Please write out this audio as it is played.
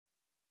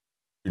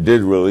You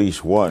did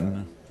release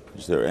one.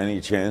 Is there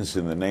any chance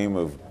in the name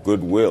of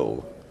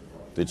goodwill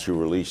that you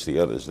release the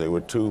others? They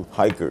were two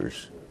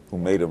hikers who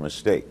made a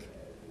mistake.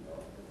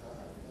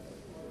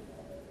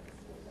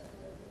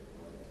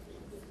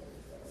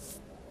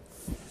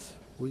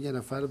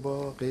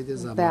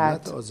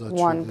 That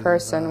one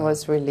person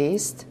was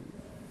released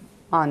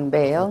on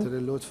bail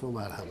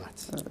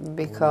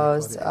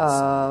because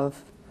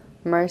of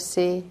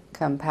mercy,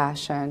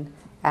 compassion,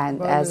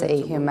 and as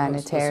a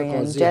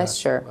humanitarian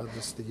gesture.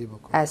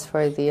 As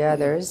for the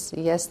others,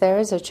 yes, there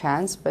is a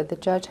chance, but the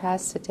judge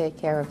has to take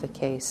care of the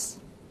case.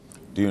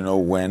 Do you know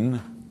when?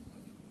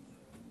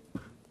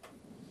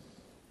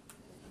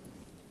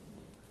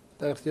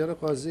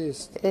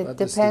 It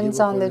depends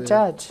on the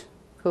judge,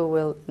 who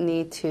will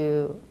need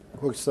to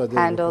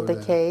handle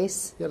the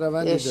case,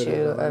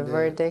 issue a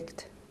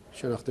verdict.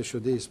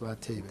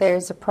 There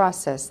is a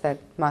process that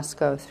must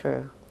go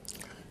through.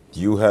 Do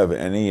you have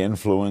any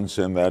influence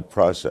in that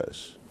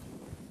process?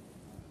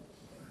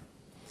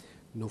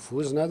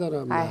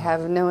 I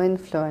have no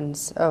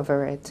influence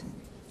over it.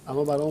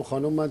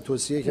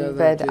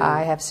 But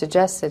I have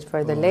suggested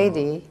for the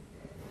lady,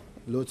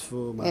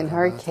 in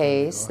her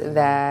case,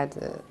 that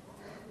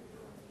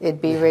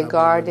it be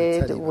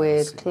regarded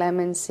with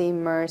clemency,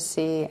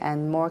 mercy,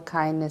 and more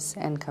kindness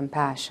and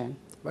compassion,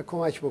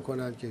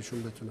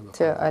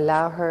 to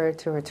allow her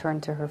to return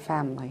to her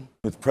family.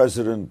 With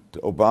President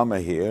Obama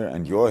here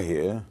and you're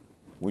here,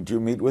 would you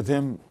meet with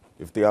him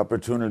if the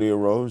opportunity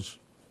arose?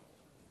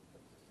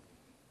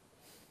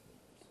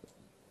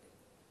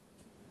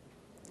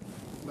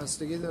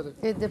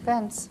 It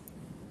depends.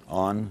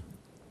 On?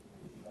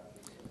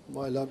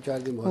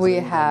 We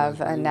have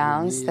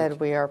announced that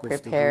we are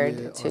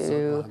prepared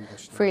to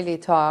freely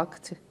talk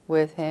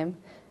with him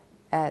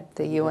at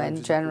the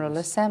UN General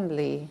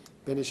Assembly.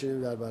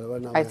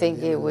 I think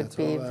it would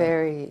be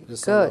very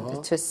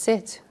good to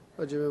sit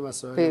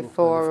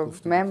before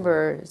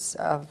members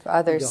of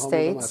other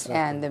states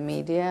and the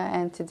media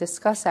and to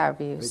discuss our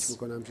views,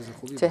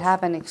 to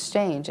have an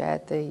exchange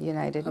at the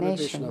United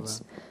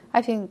Nations.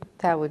 I think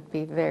that would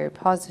be very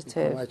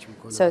positive,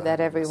 so that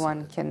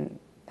everyone can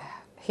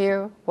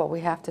hear what we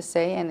have to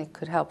say, and it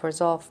could help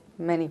resolve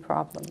many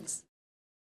problems.